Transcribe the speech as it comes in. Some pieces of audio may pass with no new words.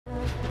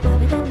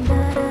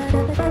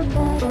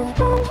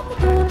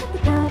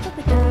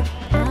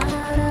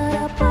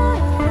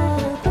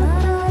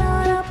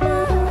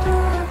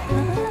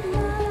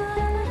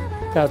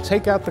Now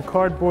take out the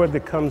cardboard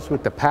that comes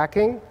with the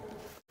packing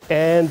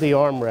and the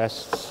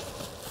armrests.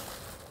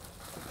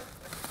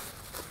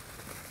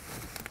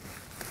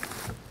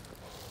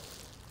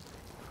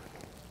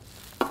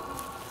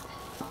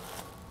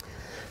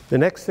 The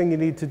next thing you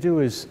need to do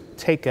is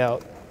take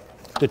out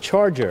the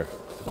charger.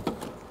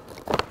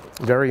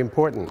 Very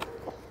important.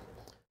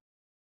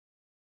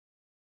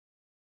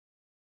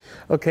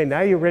 Okay,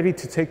 now you're ready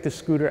to take the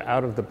scooter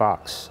out of the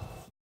box.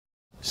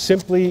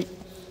 Simply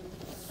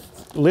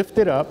lift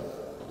it up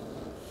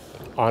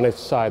on its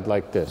side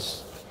like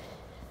this.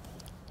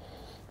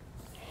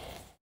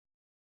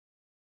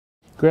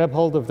 Grab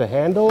hold of the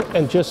handle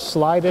and just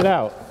slide it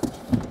out.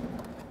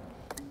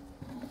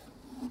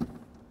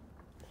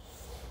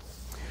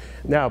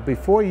 Now,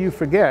 before you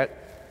forget,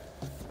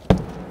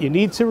 you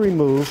need to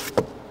remove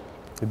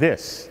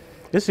this.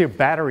 This is your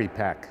battery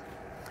pack.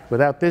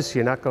 Without this,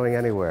 you're not going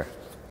anywhere.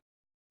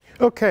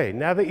 Okay,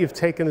 now that you've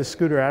taken the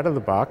scooter out of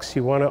the box,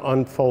 you want to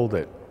unfold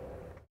it.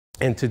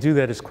 And to do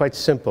that is quite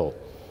simple.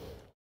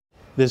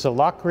 There's a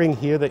lock ring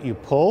here that you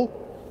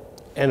pull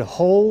and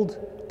hold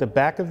the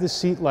back of the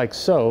seat like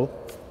so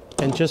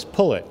and just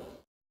pull it.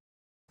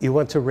 You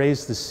want to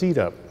raise the seat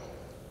up.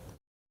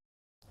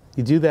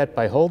 You do that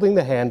by holding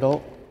the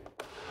handle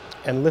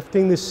and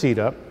lifting the seat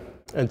up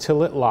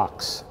until it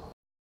locks.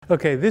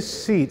 Okay, this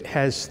seat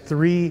has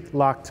 3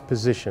 locked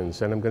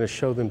positions, and I'm going to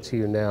show them to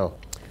you now.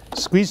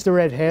 Squeeze the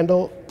red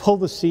handle, pull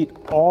the seat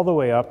all the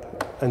way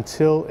up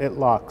until it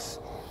locks.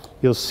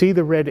 You'll see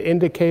the red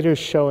indicators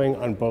showing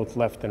on both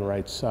left and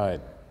right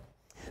side.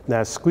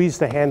 Now squeeze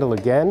the handle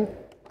again,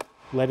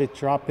 let it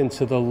drop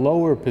into the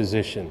lower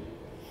position.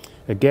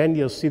 Again,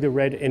 you'll see the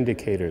red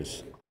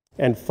indicators.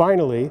 And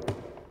finally,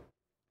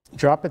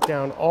 drop it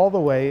down all the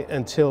way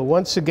until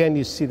once again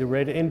you see the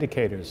red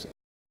indicators.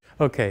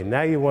 Okay,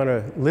 now you want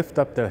to lift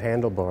up the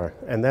handlebar,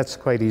 and that's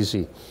quite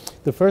easy.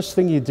 The first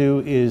thing you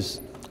do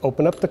is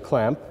open up the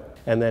clamp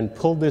and then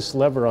pull this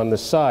lever on the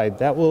side.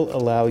 That will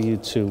allow you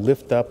to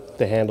lift up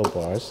the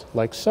handlebars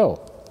like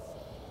so.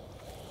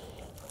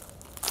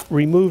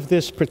 Remove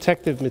this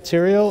protective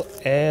material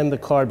and the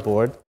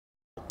cardboard,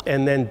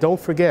 and then don't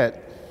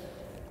forget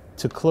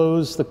to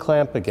close the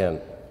clamp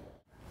again.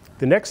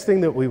 The next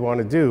thing that we want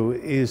to do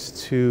is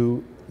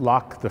to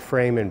lock the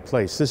frame in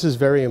place. This is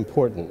very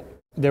important.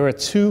 There are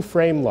 2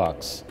 frame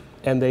locks,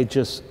 and they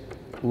just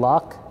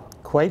lock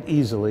quite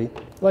easily,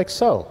 like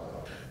so.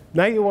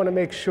 Now you want to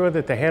make sure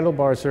that the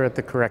handlebars are at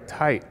the correct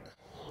height.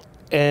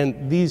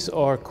 And these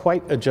are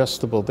quite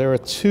adjustable. There are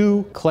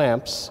 2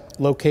 clamps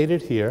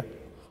located here,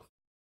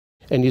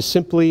 and you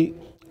simply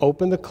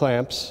open the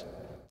clamps,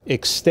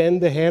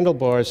 extend the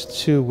handlebars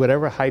to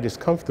whatever height is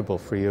comfortable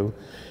for you,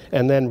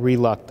 and then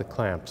relock the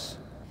clamps.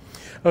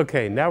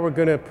 Okay, now we're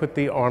going to put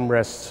the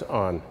armrests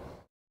on.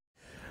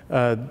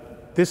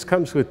 This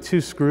comes with 2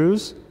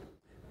 screws.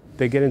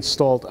 They get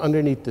installed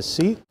underneath the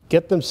seat.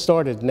 Get them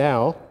started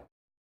now,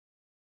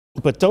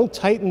 but don't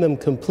tighten them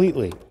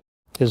completely.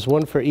 There's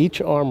one for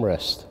each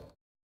armrest.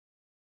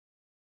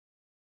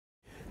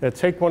 Now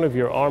take one of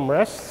your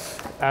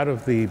armrests out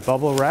of the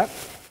bubble wrap.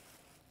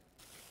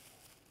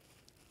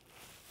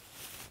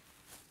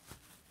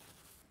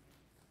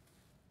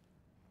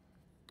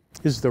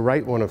 This is the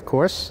right one, of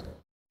course.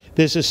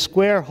 There's a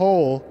square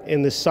hole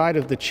in the side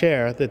of the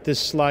chair that this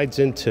slides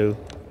into.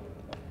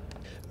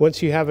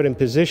 Once you have it in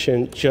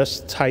position,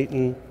 just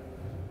tighten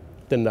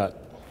the nut.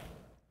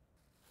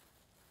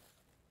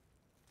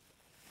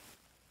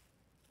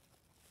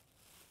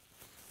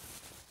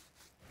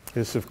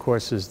 This, of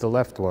course, is the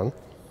left one.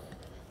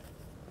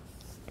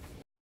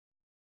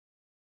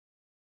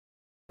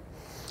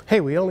 Hey,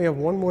 we only have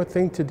one more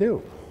thing to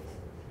do,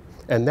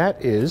 and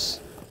that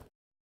is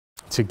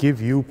to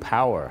give you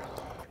power.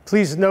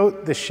 Please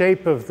note the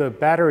shape of the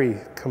battery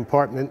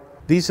compartment.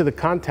 These are the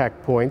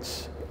contact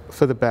points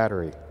for the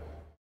battery.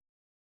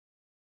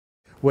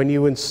 When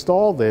you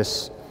install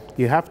this,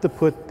 you have to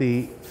put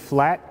the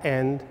flat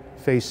end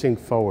facing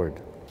forward.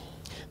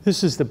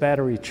 This is the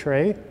battery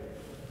tray.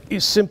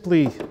 You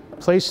simply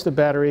place the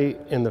battery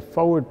in the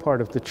forward part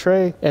of the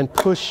tray and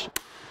push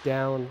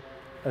down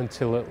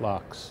until it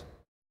locks.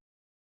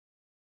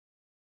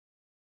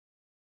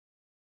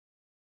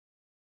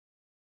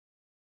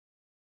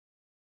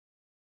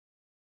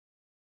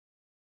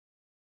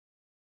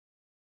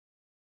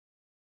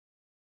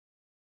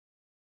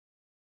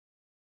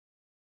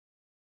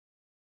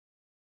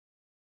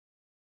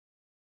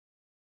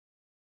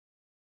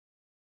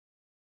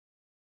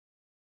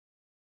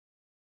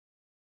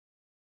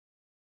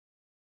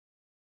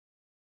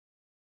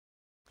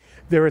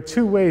 There are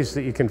 2 ways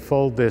that you can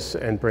fold this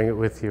and bring it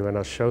with you, and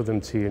I'll show them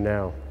to you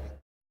now.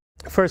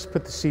 First,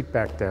 put the seat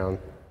back down,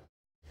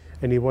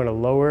 and you want to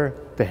lower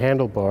the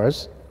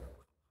handlebars,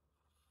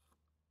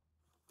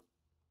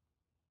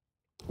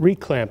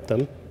 reclamp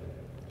them,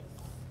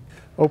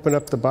 open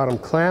up the bottom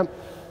clamp,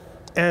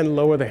 and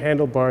lower the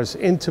handlebars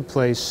into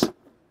place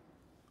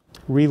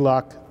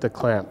relock the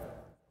clamp.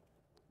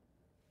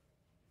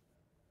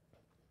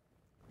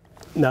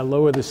 Now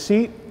lower the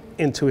seat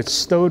into its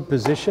stowed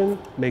position.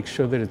 Make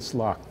sure that it's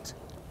locked.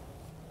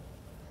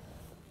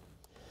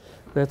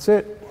 That's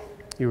it.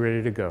 You're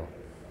ready to go.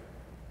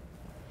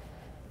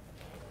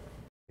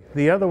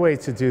 The other way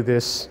to do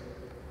this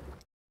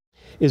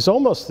is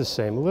almost the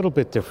same, a little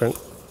bit different.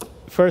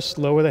 First,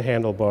 lower the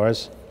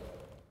handlebars,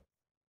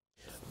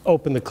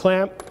 open the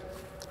clamp,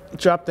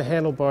 drop the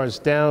handlebars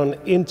down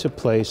into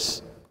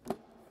place,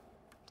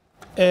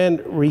 and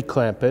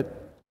reclamp it.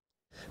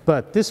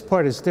 But this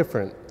part is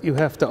different. You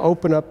have to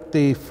open up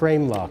the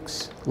frame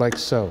locks, like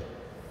so.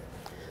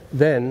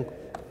 Then,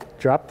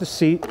 drop the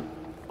seat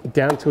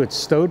down to its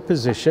stowed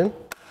position.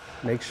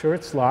 Make sure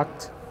it's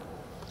locked.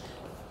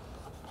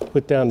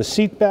 Put down the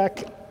seat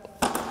back,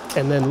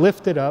 and then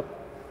lift it up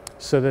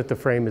so that the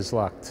frame is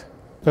locked.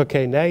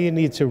 Okay, now you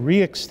need to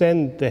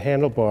re-extend the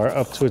handlebar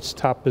up to its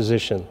top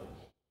position.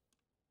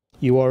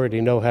 You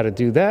already know how to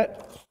do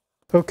that.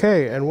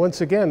 Okay, and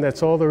once again,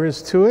 that's all there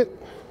is to it.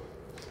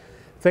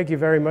 Thank you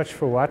very much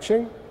for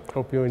watching.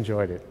 Hope you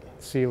enjoyed it.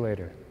 See you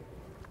later.